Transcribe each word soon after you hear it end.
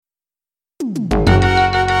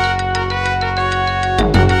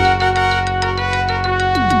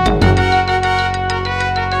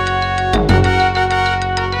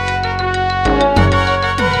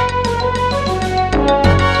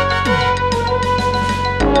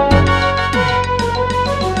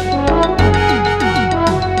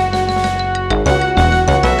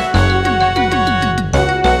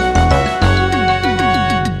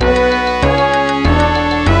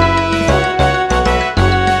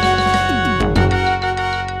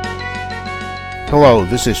Hello,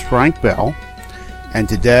 this is Frank Bell, and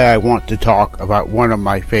today I want to talk about one of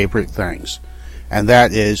my favorite things, and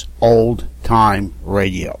that is old-time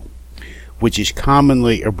radio, which is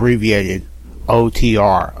commonly abbreviated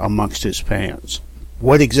OTR amongst its fans.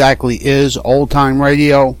 What exactly is old-time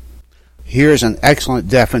radio? Here's an excellent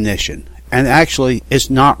definition, and actually it's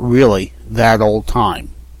not really that old time.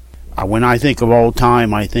 When I think of old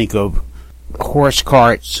time, I think of horse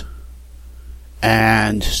carts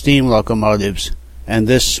and steam locomotives, and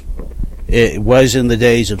it was in the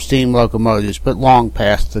days of steam locomotives, but long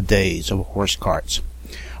past the days of horse carts.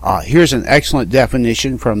 Here's an excellent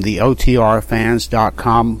definition from the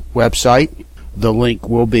OTRfans.com website. The link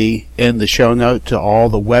will be in the show note to all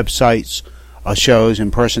the websites, shows,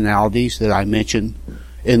 and personalities that I mention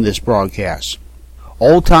in this broadcast.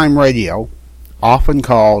 Old-time radio, often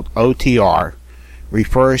called OTR,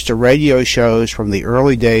 refers to radio shows from the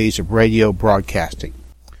early days of radio broadcasting.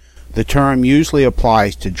 The term usually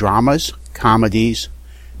applies to dramas, comedies,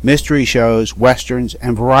 mystery shows, westerns,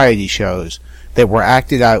 and variety shows that were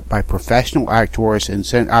acted out by professional actors and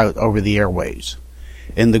sent out over the airwaves.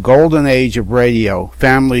 In the golden age of radio,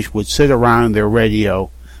 families would sit around their radio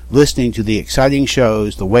listening to the exciting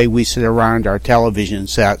shows the way we sit around our television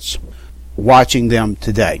sets watching them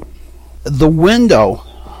today. The window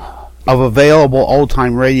of available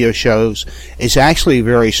old-time radio shows is actually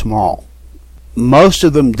very small. Most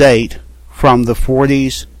of them date from the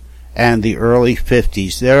 40s and the early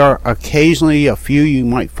 50s. There are occasionally a few you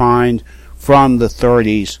might find from the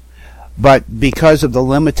 30s, but because of the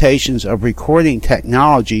limitations of recording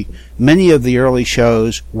technology, many of the early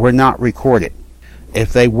shows were not recorded.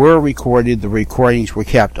 If they were recorded, the recordings were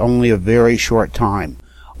kept only a very short time,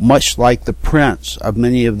 much like the prints of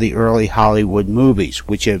many of the early Hollywood movies,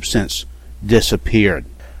 which have since disappeared.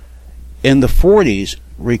 In the 40s,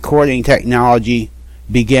 recording technology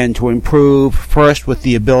began to improve, first with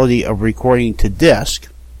the ability of recording to disc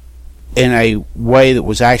in a way that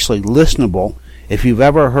was actually listenable. If you've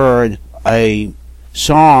ever heard a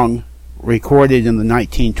song recorded in the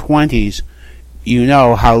 1920s, you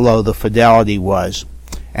know how low the fidelity was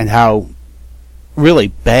and how really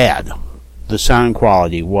bad the sound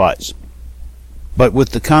quality was. But with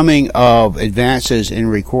the coming of advances in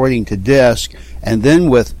recording to disc, and then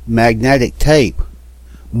with magnetic tape,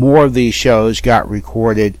 more of these shows got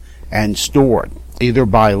recorded and stored, either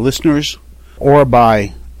by listeners or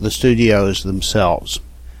by the studios themselves.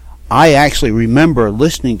 I actually remember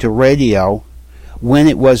listening to radio when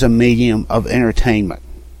it was a medium of entertainment.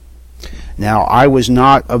 Now, I was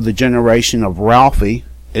not of the generation of Ralphie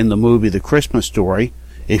in the movie The Christmas Story,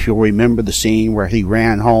 if you'll remember the scene where he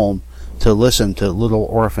ran home to listen to Little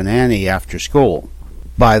Orphan Annie after school.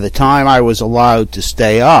 By the time I was allowed to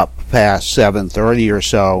stay up past 7:30 or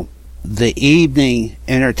so, the evening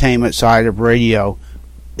entertainment side of radio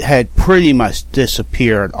had pretty much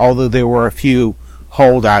disappeared, although there were a few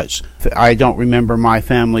holdouts. I don't remember my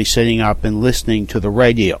family sitting up and listening to the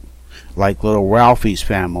radio like little Ralphie's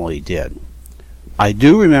family did. I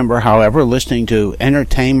do remember, however, listening to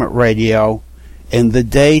entertainment radio in the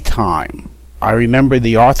daytime. I remember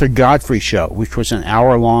the Arthur Godfrey Show, which was an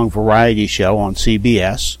hour-long variety show on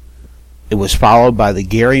CBS. It was followed by the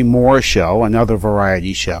Gary Moore Show, another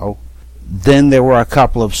variety show. Then there were a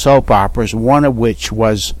couple of soap operas, one of which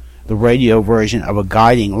was the radio version of A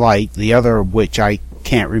Guiding Light, the other of which I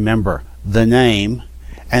can't remember the name.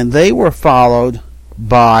 And they were followed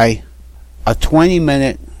by a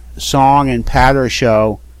 20-minute song and patter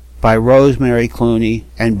show by Rosemary Clooney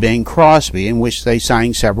and Bing Crosby, in which they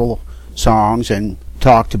sang several songs and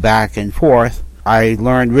talked back and forth. I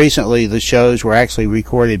learned recently the shows were actually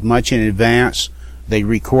recorded much in advance. They'd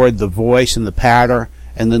record the voice and the patter,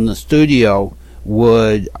 and then the studio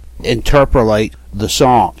would interpolate the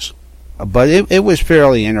songs. But it was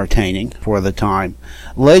fairly entertaining for the time.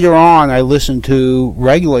 Later on, I listened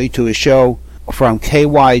regularly to a show from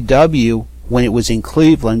KYW when it was in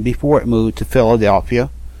Cleveland before it moved to Philadelphia.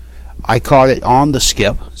 I caught it on the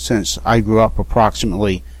skip, since I grew up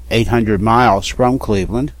approximately 800 miles from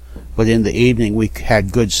Cleveland, but in the evening we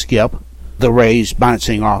had good skip, the rays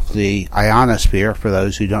bouncing off the ionosphere, for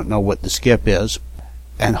those who don't know what the skip is.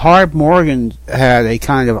 And Harv Morgan had a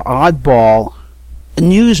kind of oddball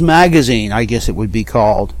news magazine, I guess it would be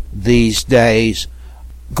called these days,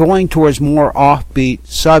 going towards more offbeat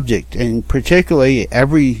subject. And particularly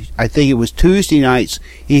I think it was Tuesday nights,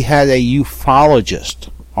 he had a ufologist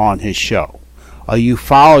on his show. A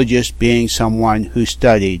ufologist being someone who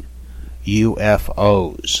studied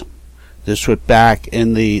UFOs. This was back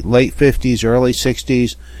in the late 50s, early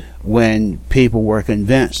 60s, when people were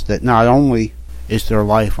convinced that not only is there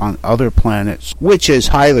life on other planets, which is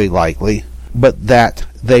highly likely, but that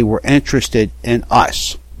they were interested in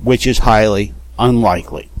us, which is highly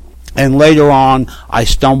unlikely. And later on, I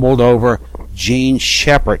stumbled over Gene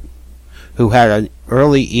Shepard, who had an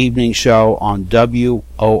early evening show on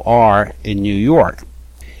WOR in New York.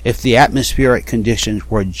 If the atmospheric conditions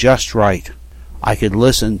were just right, I could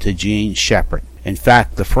listen to Gene Shepard. In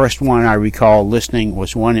fact, the first one I recall listening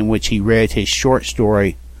was one in which he read his short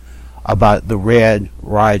story about the Red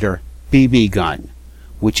Ryder BB gun,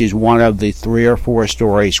 which is one of the 3 or 4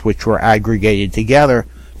 stories which were aggregated together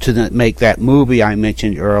to make that movie I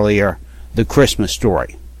mentioned earlier, The Christmas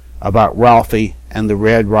Story, about Ralphie and the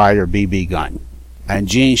Red Ryder BB gun. And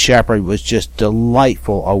Gene Shepard was just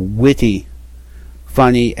delightful, a witty,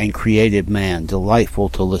 funny, and creative man, delightful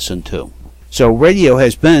to listen to. So radio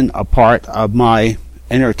has been a part of my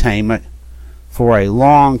entertainment for a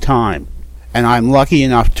long time, and I'm lucky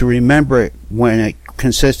enough to remember it when it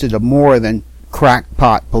consisted of more than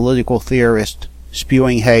crackpot political theorists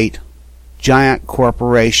spewing hate, giant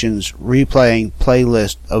corporations replaying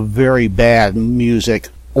playlists of very bad music,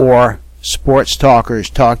 or sports talkers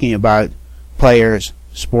talking about players,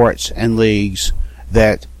 sports, and leagues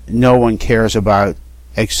that no one cares about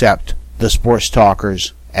except the sports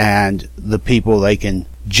talkers and the people they can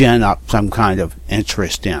gin up some kind of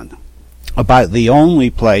interest in. About the only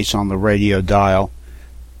place on the radio dial,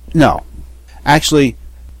 no, actually,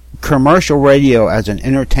 commercial radio as an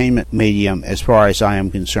entertainment medium, as far as I am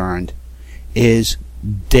concerned, is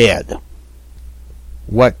dead.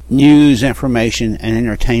 What news, information, and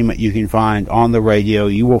entertainment you can find on the radio,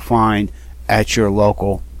 you will find at your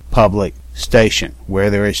local public station, where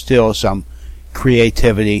there is still some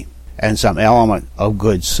creativity and some element of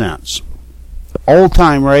good sense.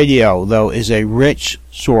 Old-time radio, though, is a rich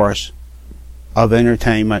source of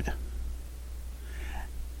entertainment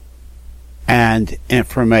and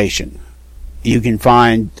information. You can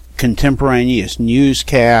find contemporaneous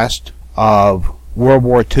newscasts of World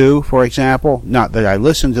War II, for example, not that I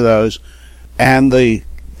listen to those, and the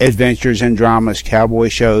adventures and dramas, cowboy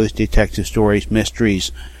shows, detective stories,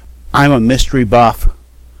 mysteries. I'm a mystery buff,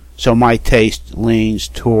 so my taste leans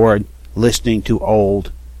toward listening to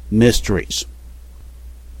old mysteries.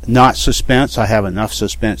 Not suspense, I have enough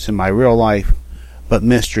suspense in my real life, but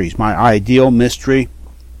mysteries. My ideal mystery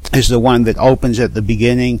is the one that opens at the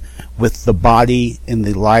beginning with the body in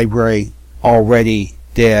the library already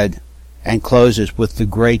dead and closes with the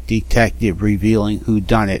great detective revealing who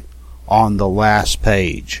done it on the last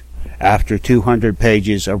page, after 200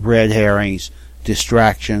 pages of red herrings,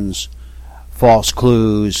 distractions, false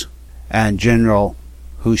clues, and general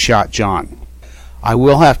who shot John. I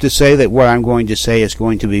will have to say that what I'm going to say is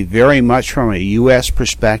going to be very much from a U.S.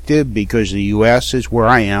 perspective, because the U.S. is where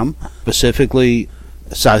I am, specifically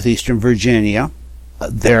southeastern Virginia.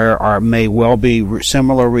 There may well be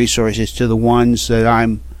similar resources to the ones that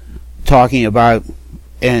I'm talking about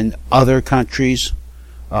in other countries.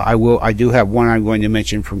 I do have one I'm going to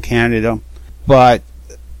mention from Canada, but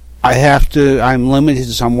I'm limited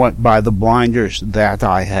somewhat by the blinders that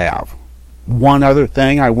I have. One other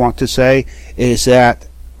thing I want to say is that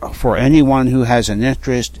for anyone who has an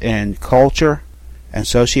interest in culture and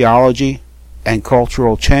sociology and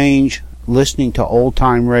cultural change, listening to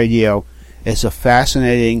old-time radio is a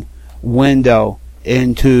fascinating window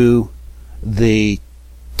into the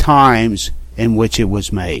times in which it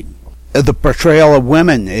was made. The portrayal of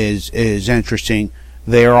women is interesting.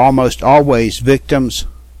 They are almost always victims,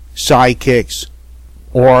 sidekicks,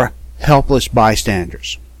 or helpless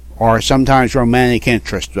bystanders, or sometimes romantic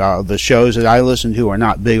interest. The shows that I listen to are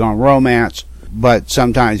not big on romance, but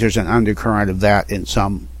sometimes there's an undercurrent of that in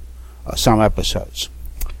some episodes.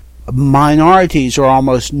 Minorities are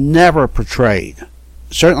almost never portrayed,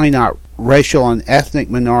 certainly not racial and ethnic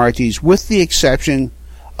minorities, with the exception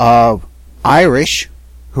of Irish,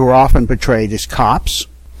 who are often portrayed as cops,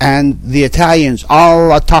 and the Italians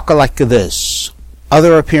all talk like this.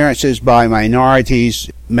 Other appearances by minorities,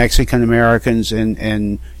 Mexican Americans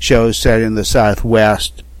in shows set in the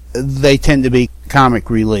Southwest, they tend to be comic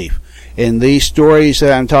relief. In these stories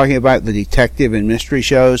that I'm talking about, the detective and mystery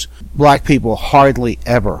shows, black people hardly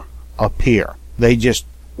ever appear. They just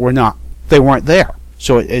were not. They weren't there.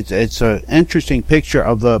 So it's an interesting picture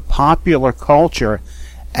of the popular culture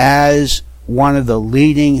as one of the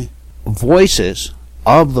leading voices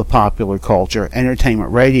of the popular culture.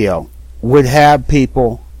 Entertainment radio would have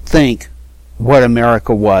people think what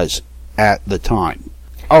America was at the time.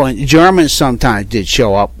 Oh, and Germans sometimes did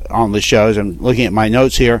show up on the shows. I'm looking at my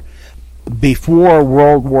notes here. Before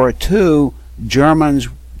World War II, Germans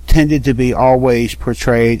tended to be always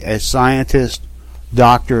portrayed as scientists,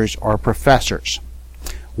 doctors, or professors.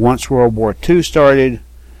 Once World War II started,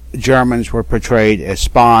 Germans were portrayed as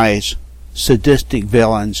spies, sadistic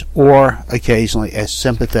villains, or occasionally as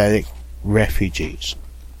sympathetic refugees.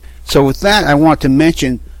 So with that, I want to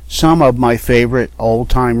mention some of my favorite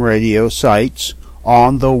old-time radio sites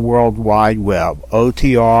on the World Wide Web,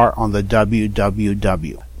 OTR on the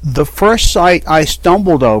WWW. The first site I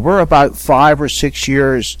stumbled over about 5 or 6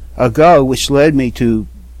 years ago, which led me to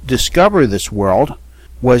discover this world,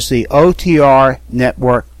 was the OTR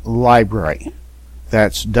Network Library.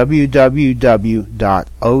 That's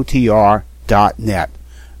www.otr.net,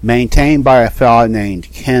 maintained by a fellow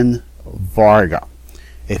named Ken Varga.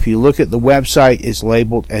 If you look at the website, it's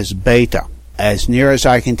labeled as beta. As near as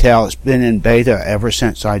I can tell, it's been in beta ever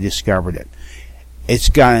since I discovered it. It's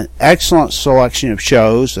got an excellent selection of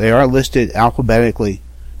shows. They are listed alphabetically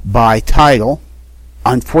by title.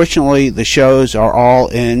 Unfortunately, the shows are all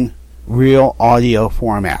in real audio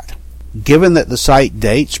format. Given that the site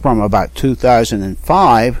dates from about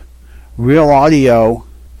 2005, real audio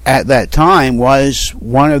at that time was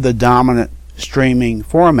one of the dominant streaming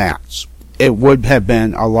formats. It would have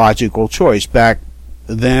been a logical choice back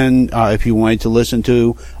then if you wanted to listen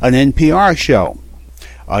to an NPR show.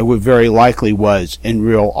 It would very likely was in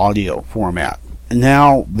real audio format.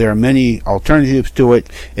 Now there are many alternatives to it.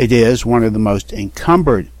 It is one of the most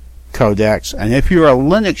encumbered codecs, and if you're a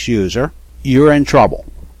Linux user, you're in trouble.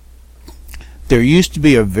 There used to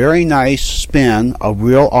be a very nice spin of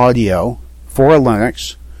real audio for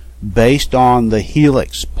Linux based on the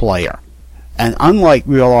Helix player. And unlike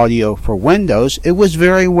real audio for Windows, it was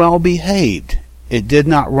very well behaved. It did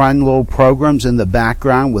not run little programs in the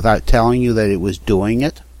background without telling you that it was doing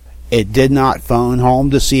it. It did not phone home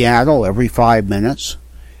to Seattle every 5 minutes.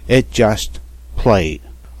 It just played.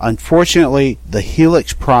 Unfortunately, the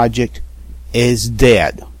Helix project is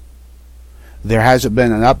dead. There hasn't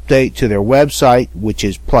been an update to their website, which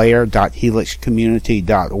is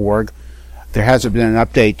player.helixcommunity.org. There hasn't been an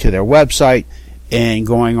update to their website in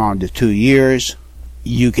going on to 2 years.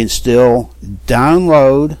 You can still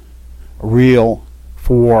download Real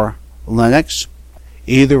for Linux,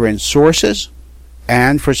 either in sources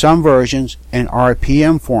and for some versions in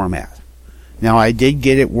RPM format. Now, I did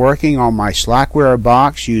get it working on my Slackware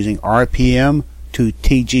box using RPM to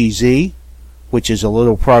TGZ, which is a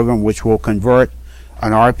little program which will convert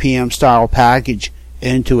an RPM style package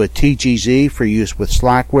into a TGZ for use with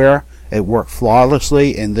Slackware. It worked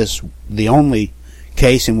flawlessly in this, the only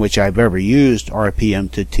case in which I've ever used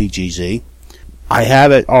RPM to TGZ. I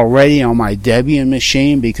have it already on my Debian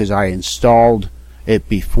machine because I installed it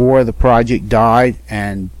before the project died,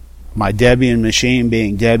 and my Debian machine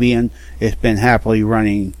being Debian, it's been happily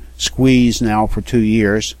running Squeeze now for 2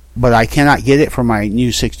 years. But I cannot get it for my new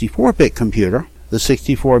 64-bit computer. The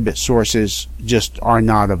 64-bit sources just are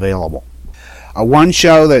not available. One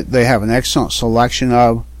show that they have an excellent selection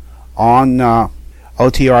of on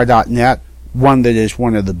OTR.net, one that is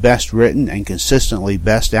one of the best written and consistently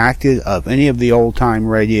best acted of any of the old-time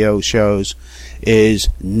radio shows, is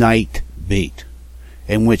Night Beat,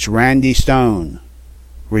 in which Randy Stone,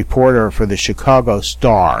 reporter for the Chicago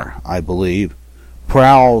Star, I believe,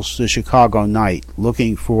 prowls the Chicago night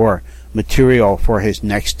looking for material for his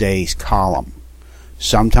next day's column.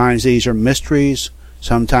 Sometimes these are mysteries,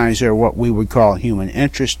 sometimes they're what we would call human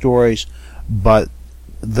interest stories, but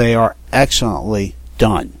they are excellently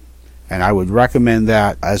done. And I would recommend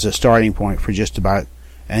that as a starting point for just about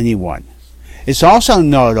anyone. It's also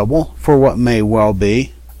notable for what may well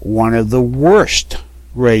be one of the worst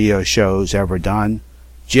radio shows ever done,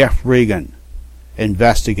 Jeff Regan,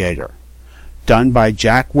 Investigator, done by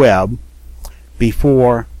Jack Webb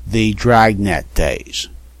before the Dragnet days.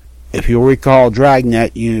 If you'll recall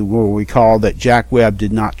Dragnet, you will recall that Jack Webb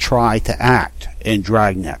did not try to act in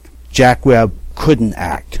Dragnet. Jack Webb couldn't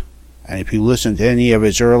act. And if you listen to any of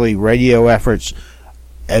his early radio efforts,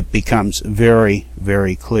 it becomes very,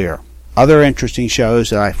 very clear. Other interesting shows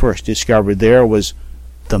that I first discovered there was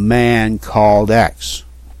The Man Called X,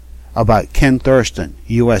 about Ken Thurston,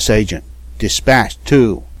 U.S. agent, dispatched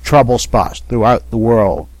to trouble spots throughout the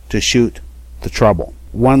world to shoot the trouble.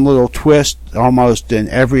 One little twist, almost in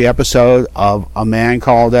every episode of A Man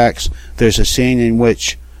Called X, there's a scene in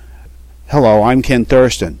which "Hello, I'm Ken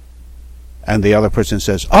Thurston." And the other person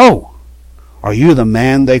says, "Oh, are you the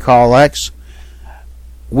man they call X?"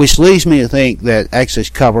 Which leads me to think that X's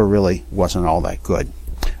cover really wasn't all that good.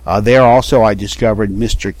 There also I discovered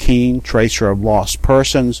Mr. Keen, Tracer of Lost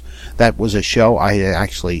Persons. That was a show I had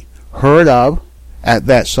actually heard of. At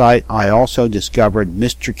that site I also discovered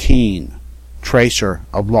Mr. Keen, Tracer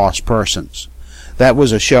of Lost Persons. That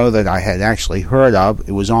was a show that I had actually heard of.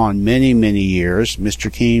 It was on many, many years.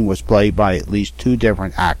 Mr. Keen was played by at least 2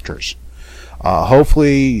 different actors.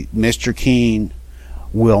 Hopefully Mr. Keen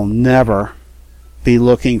will never be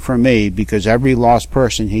looking for me, because every lost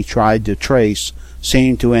person he tried to trace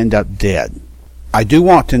seemed to end up dead. I do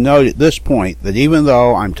want to note at this point that even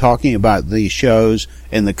though I'm talking about these shows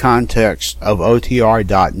in the context of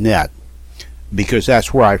OTR.net, because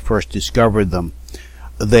that's where I first discovered them,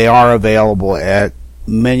 they are available at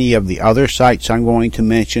many of the other sites I'm going to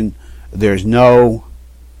mention. There's no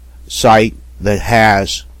site that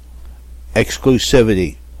has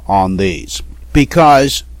exclusivity on these,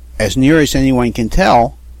 because as near as anyone can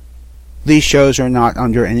tell, these shows are not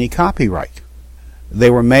under any copyright.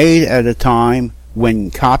 They were made at a time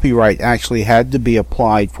when copyright actually had to be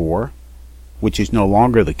applied for, which is no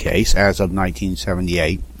longer the case as of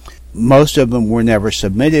 1978. Most of them were never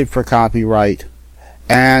submitted for copyright,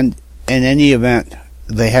 and in any event,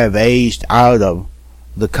 they have aged out of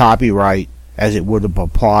the copyright as it would have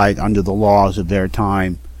applied under the laws of their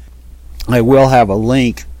time. I will have a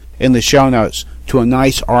link in the show notes to a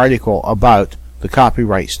nice article about the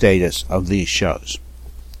copyright status of these shows.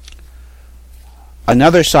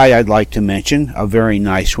 Another site I'd like to mention, a very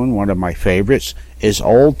nice one of my favorites, is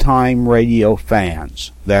Old Time Radio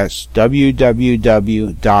Fans. That's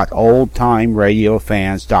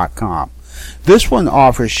www.oldtimeradiofans.com. This one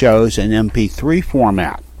offers shows in MP3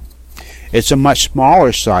 format. It's a much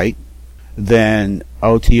smaller site than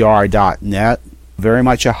OTR.net, very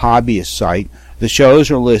much a hobbyist site. The shows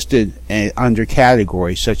are listed under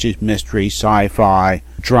categories such as mystery, sci-fi,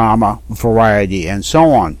 drama, variety, and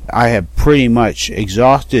so on. I have pretty much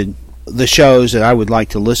exhausted the shows that I would like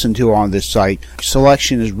to listen to on this site.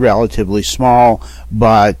 Selection is relatively small,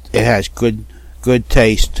 but it has good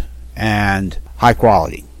taste and high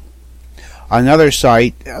quality. Another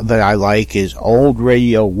site that I like is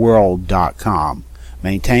oldradioworld.com,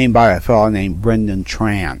 maintained by a fellow named Brendan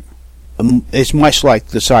Tran. It's much like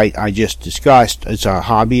the site I just discussed. It's a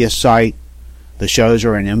hobbyist site. The shows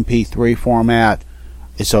are in MP3 format.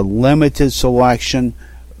 It's a limited selection.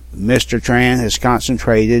 Mr. Tran has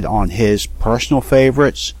concentrated on his personal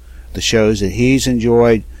favorites, the shows that he's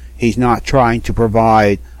enjoyed. He's not trying to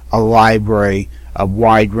provide a library of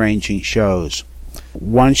wide-ranging shows.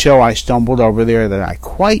 One show I stumbled over there that I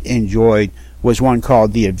quite enjoyed was one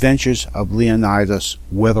called The Adventures of Leonidas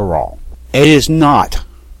Witherall. It is not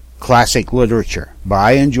classic literature, but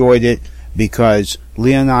I enjoyed it because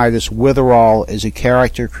Leonidas Witherall is a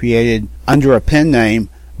character created under a pen name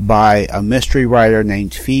by a mystery writer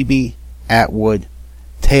named Phoebe Atwood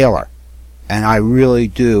Taylor, and I really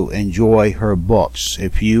do enjoy her books.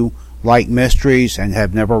 If you like mysteries and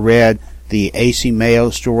have never read the A.C.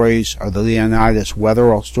 Mayo stories or the Leonidas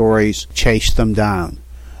Witherall stories, chase them down.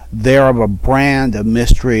 They're of a brand of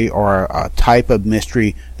mystery, or a type of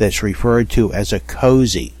mystery that's referred to as a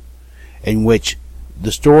cozy, in which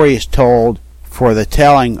the story is told for the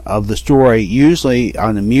telling of the story, usually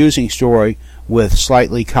an amusing story with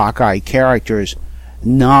slightly cockeyed characters,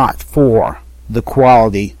 not for the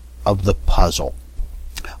quality of the puzzle.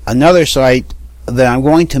 Another site that I'm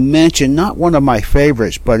going to mention, not one of my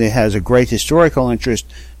favorites, but it has a great historical interest,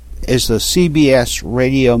 is the CBS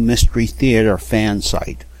Radio Mystery Theater fan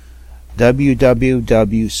site,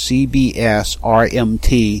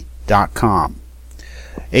 www.cbsrmt.com.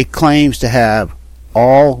 It claims to have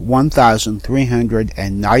all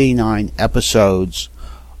 1,399 episodes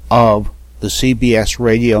of the CBS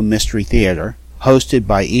Radio Mystery Theater, hosted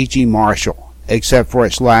by E.G. Marshall, except for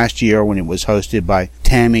its last year when it was hosted by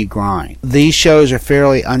Tammy Grind. These shows are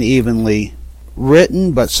fairly unevenly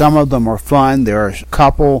written, but some of them are fun. There are a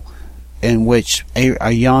couple in which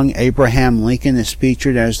a young Abraham Lincoln is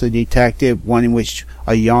featured as the detective, one in which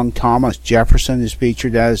a young Thomas Jefferson is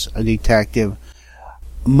featured as a detective.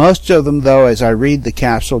 Most of them, though, as I read the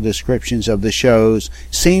capsule descriptions of the shows,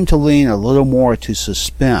 seem to lean a little more to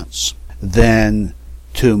suspense than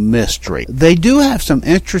to mystery. They do have some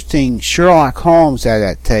interesting Sherlock Holmes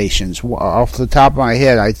adaptations. Off the top of my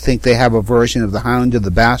head, I think they have a version of The Hound of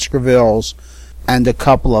the Baskervilles and a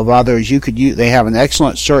couple of others. They have an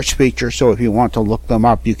excellent search feature, so if you want to look them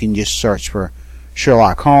up, you can just search for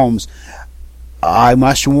Sherlock Holmes. I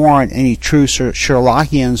must warn any true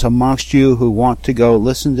Sherlockians amongst you who want to go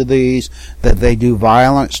listen to these that they do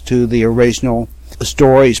violence to the original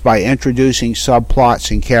stories by introducing subplots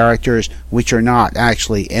and characters which are not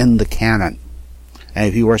actually in the canon. And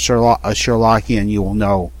if you are a Sherlockian, you will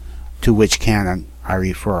know to which canon I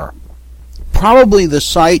refer. Probably the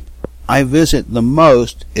site I visit the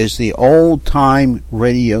most is the Old Time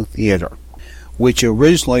Radio Theater, which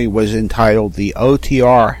originally was entitled the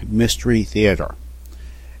OTR Mystery Theater.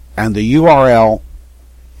 And the URL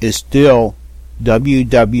is still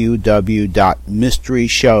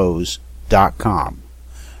www.mysteryshows.com,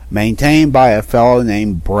 maintained by a fellow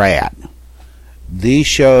named Brad. These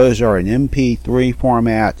shows are in MP3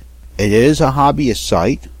 format. It is a hobbyist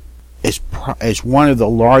site. It's one of the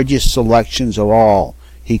largest selections of all.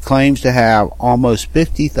 He claims to have almost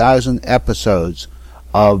 50,000 episodes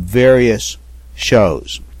of various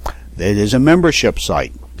shows. It is a membership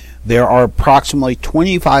site. There are approximately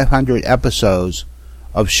 2,500 episodes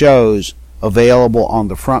of shows available on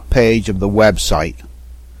the front page of the website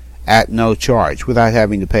at no charge, without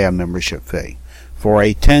having to pay a membership fee. For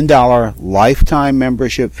a $10 lifetime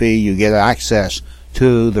membership fee, you get access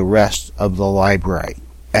to the rest of the library.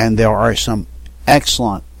 And there are some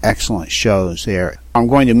excellent shows there. I'm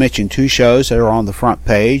going to mention two shows that are on the front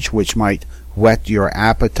page, which might whet your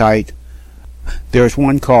appetite. There's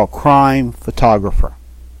one called Crime Photographer.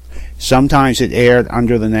 Sometimes it aired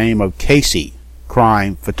under the name of Casey,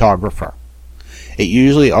 Crime Photographer. It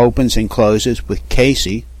usually opens and closes with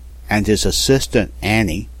Casey and his assistant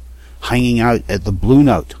Annie hanging out at the Blue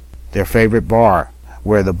Note, their favorite bar,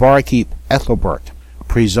 where the barkeep Ethelbert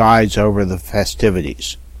presides over the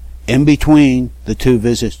festivities. In between the two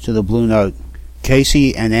visits to the Blue Note,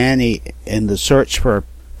 Casey and Annie, in the search for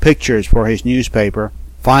pictures for his newspaper,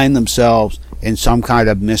 find themselves in some kind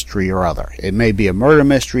of mystery or other. It may be a murder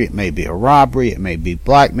mystery, it may be a robbery, it may be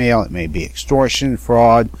blackmail, it may be extortion,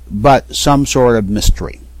 fraud, but some sort of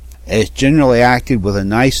mystery. It's generally acted with a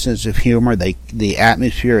nice sense of humor. The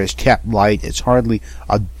atmosphere is kept light. It's hardly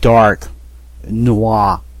a dark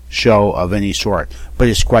noir show of any sort, but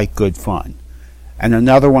it's quite good fun. And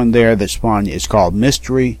another one there that's fun is called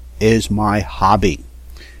Mystery Is My Hobby,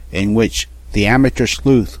 in which the amateur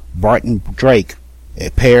sleuth Barton Drake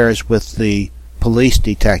pairs with the police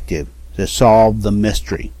detective to solve the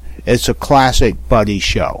mystery. It's a classic buddy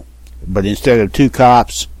show, but instead of two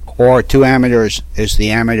cops or two amateurs, it's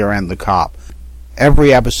the amateur and the cop.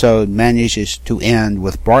 Every episode manages to end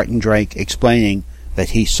with Barton Drake explaining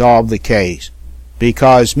that he solved the case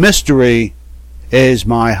because mystery is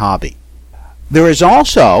my hobby. There is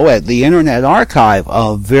also at the Internet Archive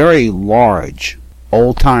a very large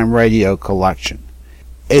old-time radio collection.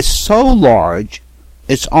 It's so large,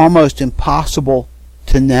 it's almost impossible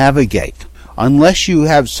to navigate. Unless you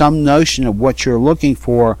have some notion of what you're looking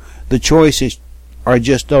for, the choices are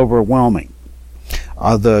just overwhelming.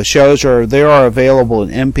 The shows are available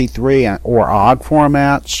in MP3 or OGG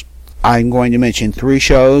formats. I'm going to mention three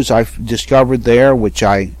shows I've discovered there, which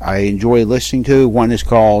I enjoy listening to. One is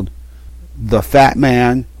called The Fat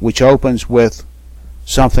Man, which opens with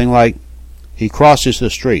something like, he crosses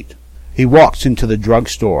the street. He walks into the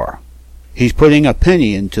drugstore. He's putting a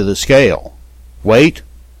penny into the scale. Weight,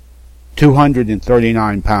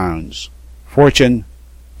 239 pounds. Fortune,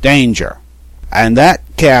 danger. And that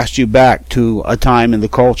casts you back to a time in the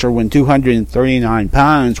culture when 239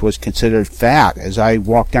 pounds was considered fat. As I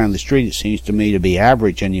walk down the street, it seems to me to be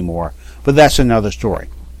average anymore. But that's another story.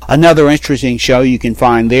 Another interesting show you can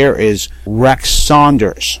find there is Rex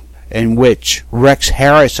Saunders, in which Rex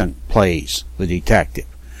Harrison plays the detective.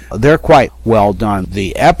 They're quite well done.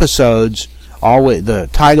 The episodes, the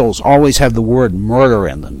titles always have the word murder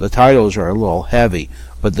in them. The titles are a little heavy,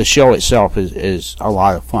 but the show itself is a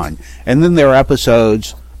lot of fun. And then there are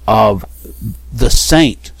episodes of The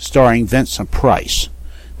Saint, starring Vincent Price.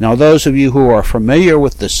 Now, those of you who are familiar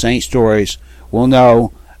with the Saint stories will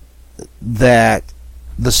know that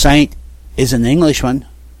the Saint is an Englishman.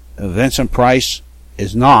 Vincent Price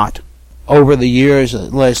is not. Over the years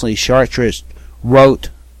that Leslie Charteris wrote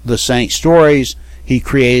the Saint stories, he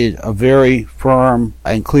created a very firm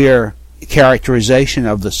and clear characterization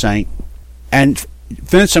of the Saint. And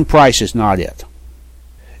Vincent Price is not it.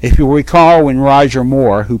 If you recall when Roger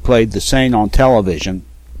Moore, who played the Saint on television,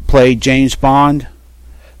 played James Bond,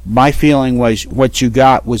 my feeling was what you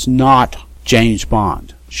got was not James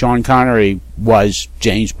Bond. Sean Connery was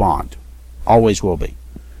James Bond. Always will be.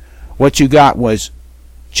 What you got was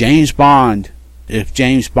James Bond if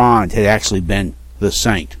James Bond had actually been the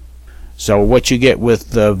Saint. So what you get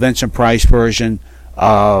with the Vincent Price version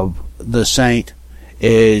of the Saint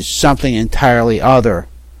is something entirely other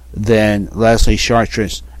than Leslie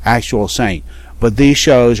Chartrand's actual Saint. But these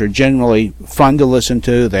shows are generally fun to listen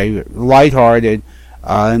to. They're lighthearted,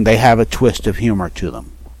 and they have a twist of humor to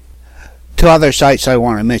them. Two other sites I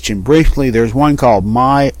want to mention briefly. There's one called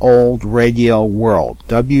My Old Radio World,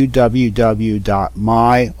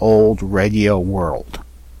 www.myoldradio.world.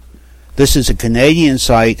 This is a Canadian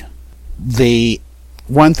site. The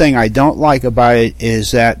one thing I don't like about it is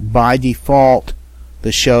that by default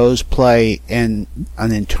the shows play in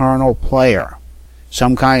an internal player,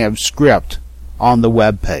 some kind of script on the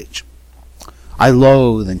web page. I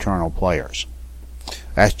loathe internal players.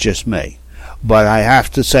 That's just me. But I have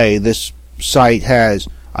to say this site has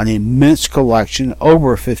an immense collection,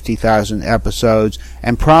 over 50,000 episodes,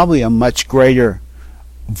 and probably a much greater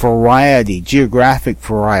variety, geographic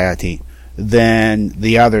variety, than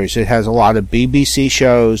the others. It has a lot of BBC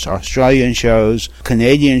shows, Australian shows,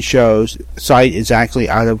 Canadian shows. The site is actually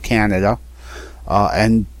out of Canada,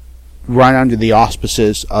 and run under the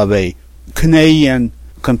auspices of a Canadian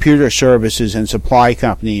computer services and supply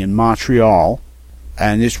company in Montreal,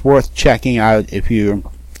 and it's worth checking out if you're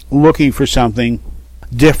looking for something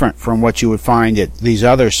different from what you would find at these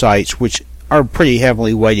other sites, which are pretty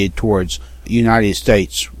heavily weighted towards United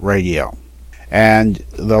States radio. And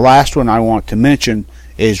the last one I want to mention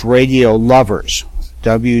is Radio Lovers,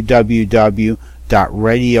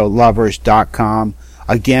 www.radiolovers.com.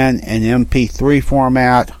 Again, in MP3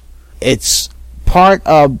 format. It's part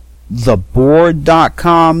of the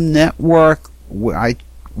board.com network. I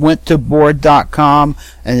went to board.com,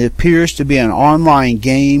 and it appears to be an online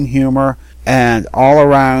game humor and all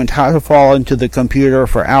around how to fall into the computer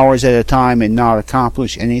for hours at a time and not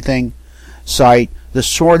accomplish anything site. The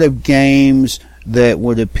sort of games that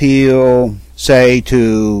would appeal, say,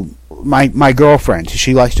 to my girlfriend.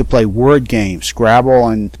 She likes to play word games, Scrabble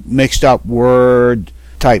and mixed up word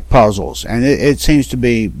type puzzles, and it seems to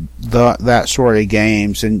be that sort of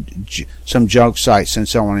games and some joke sites and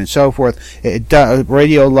so on and so forth.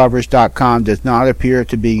 Radiolovers.com does not appear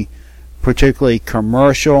to be particularly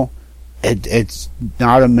commercial. It's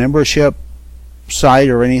not a membership site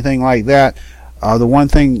or anything like that. The one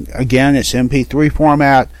thing, again, it's MP3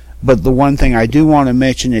 format, but the one thing I do want to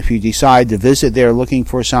mention, if you decide to visit there looking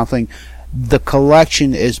for something, the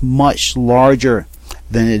collection is much larger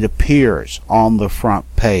than it appears on the front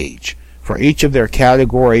page. For each of their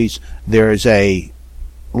categories, there is a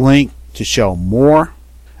link to show more,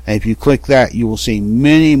 and if you click that, you will see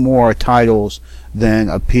many more titles than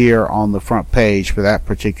appear on the front page for that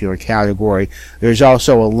particular category. There's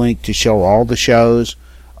also a link to show all the shows,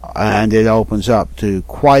 and it opens up to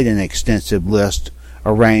quite an extensive list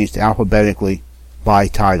arranged alphabetically by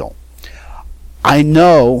title. I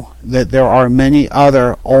know that there are many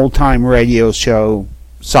other old-time radio show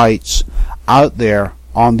sites out there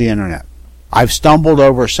on the internet. I've stumbled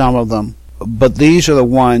over some of them, but these are the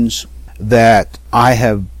ones that I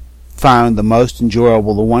have found the most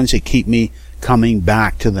enjoyable, the ones that keep me coming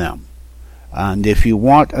back to them. And if you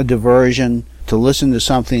want a diversion, to listen to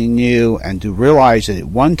something new and to realize that at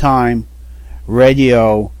one time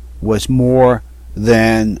radio was more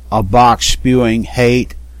than a box spewing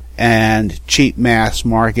hate and cheap mass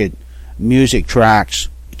market music tracks,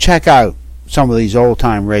 check out some of these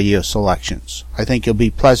old-time radio selections. I think you'll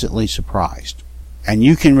be pleasantly surprised. And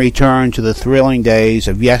you can return to the thrilling days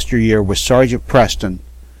of yesteryear with Sergeant Preston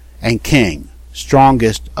and King,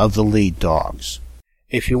 strongest of the lead dogs.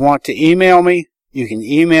 If you want to email me, you can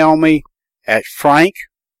email me at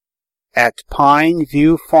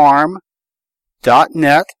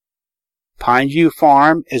frank@pineviewfarm.net. Pineview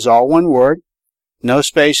Farm is all one word, no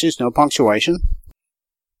spaces, no punctuation.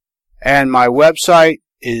 And my website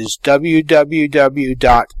is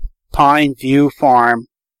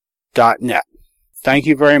www.pineviewfarm.net. Thank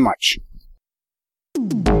you very much.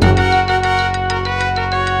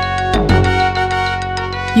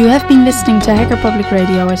 You have been listening to Hacker Public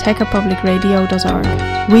Radio at hackerpublicradio.org.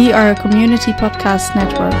 We are a community podcast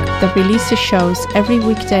network that releases shows every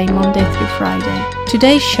weekday, Monday through Friday.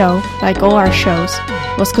 Today's show, like all our shows,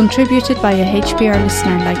 was contributed by a HPR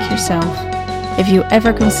listener like yourself. If you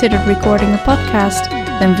ever considered recording a podcast,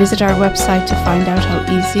 then visit our website to find out how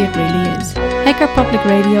easy it really is. Hacker Public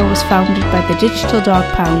Radio was founded by the Digital Dog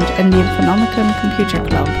Pound and the Infonomicon Computer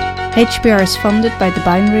Club. HPR is funded by the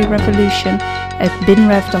Binary Revolution at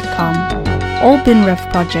binrev.com. All BinRev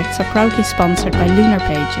projects are proudly sponsored by Lunar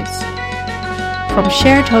Pages. From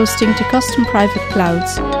shared hosting to custom private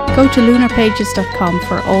clouds, go to lunarpages.com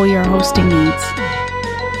for all your hosting needs.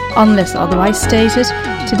 Unless otherwise stated,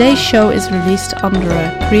 today's show is released under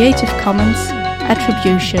a Creative Commons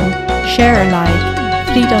Attribution Share Alike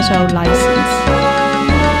 3.0 license.